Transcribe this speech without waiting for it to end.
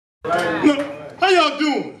No, how y'all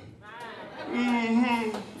doing?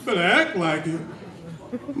 Better act like it.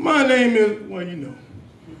 My name is, well, you know.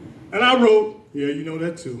 And I wrote, yeah, you know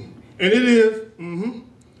that too. And it is,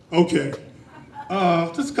 okay.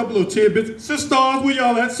 Just a couple of tidbits. Sisters, where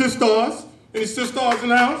y'all at, sisters? Any sisters in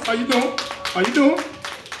the house? How you doing? How you doing?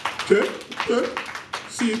 Good, good.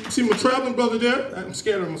 See my traveling brother there? I'm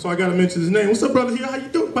scared of him, so I gotta mention his name. What's up, brother here? How you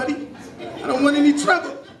doing, buddy? I don't want any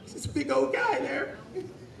trouble. He's a big old guy there.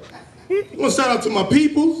 I want to shout out to my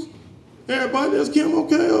peoples. Everybody else, Kim,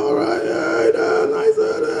 okay, all right, nice,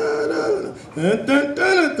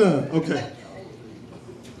 okay.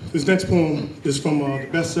 This next poem is from the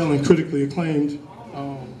best-selling, critically acclaimed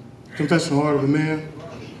Confessional Heart of a Man.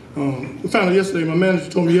 I found out yesterday, my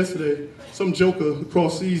manager told me yesterday, some joker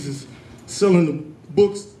across seas is selling the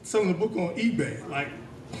book on eBay. Like,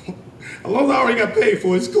 as long as I already got paid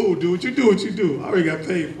for it, it's cool, dude. You do what you do. I already got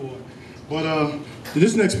paid for it. But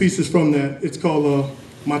this next piece is from that. It's called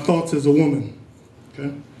My Thoughts as a Woman,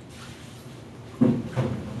 okay?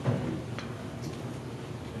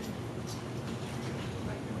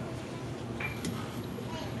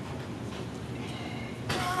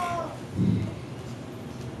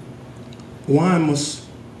 Why must,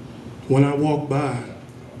 when I walk by,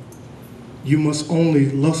 you must only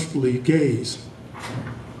lustfully gaze?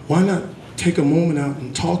 Why not take a moment out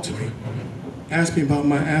and talk to me? Ask me about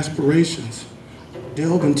my aspirations.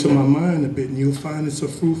 Delve into my mind a bit and you'll find it's a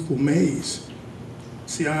fruitful maze.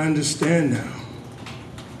 See, I understand now.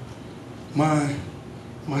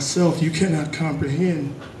 Myself, you cannot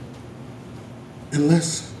comprehend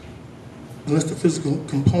unless the physical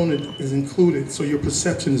component is included, so your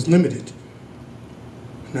perception is limited.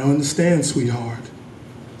 Now understand, sweetheart.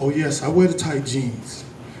 Oh yes, I wear the tight jeans,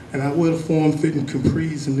 and I wear the form-fitting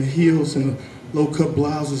capris and the heels and the low-cut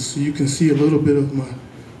blouses so you can see a little bit of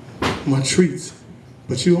my treats.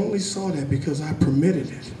 But you only saw that because I permitted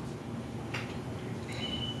it.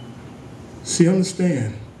 See,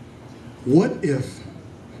 understand, what if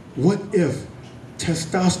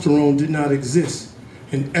testosterone did not exist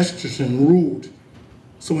and estrogen ruled?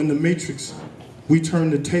 So in the Matrix, we turn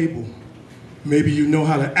the table. Maybe you know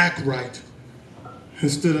how to act right.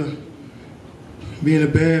 Instead of being a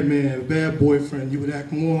bad man, a bad boyfriend, you would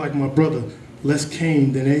act more like my brother, less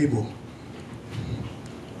Cain than Abel.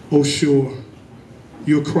 Oh sure,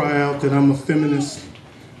 you'll cry out that I'm a feminist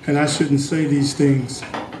and I shouldn't say these things.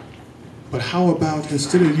 But how about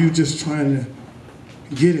instead of you just trying to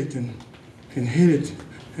get it and hit it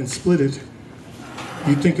and split it,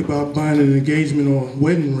 you think about buying an engagement or a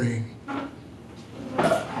wedding ring.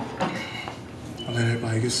 I'll let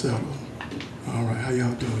everybody get settled. All right, how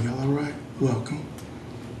y'all doing? Y'all all right? Welcome.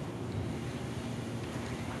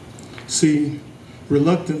 See,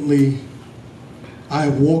 reluctantly, I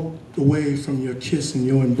have walked away from your kiss and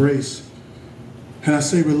your embrace. And I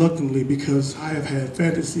say reluctantly because I have had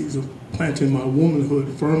fantasies of planting my womanhood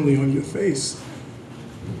firmly on your face.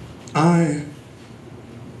 I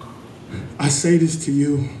say this to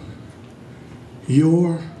you.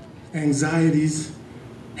 Your anxieties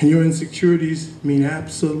and your insecurities mean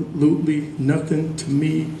absolutely nothing to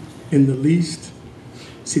me in the least.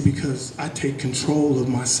 See, because I take control of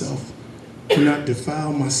myself, do not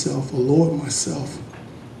defile myself or lord myself.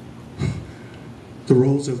 The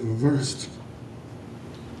roles are reversed.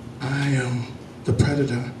 I am the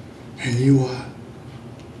predator and you are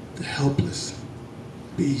the helpless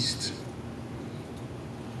beast.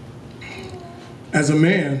 As a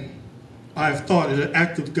man, I have thought it an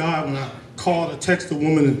act of God when I called or texted a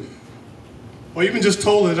woman or even just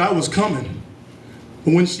told her that I was coming.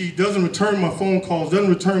 But when she doesn't return my phone calls, doesn't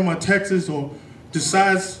return my texts, or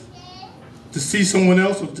decides to see someone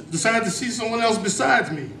else, or decides to see someone else besides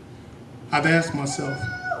me, I've asked myself,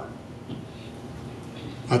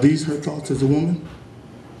 are these her thoughts as a woman?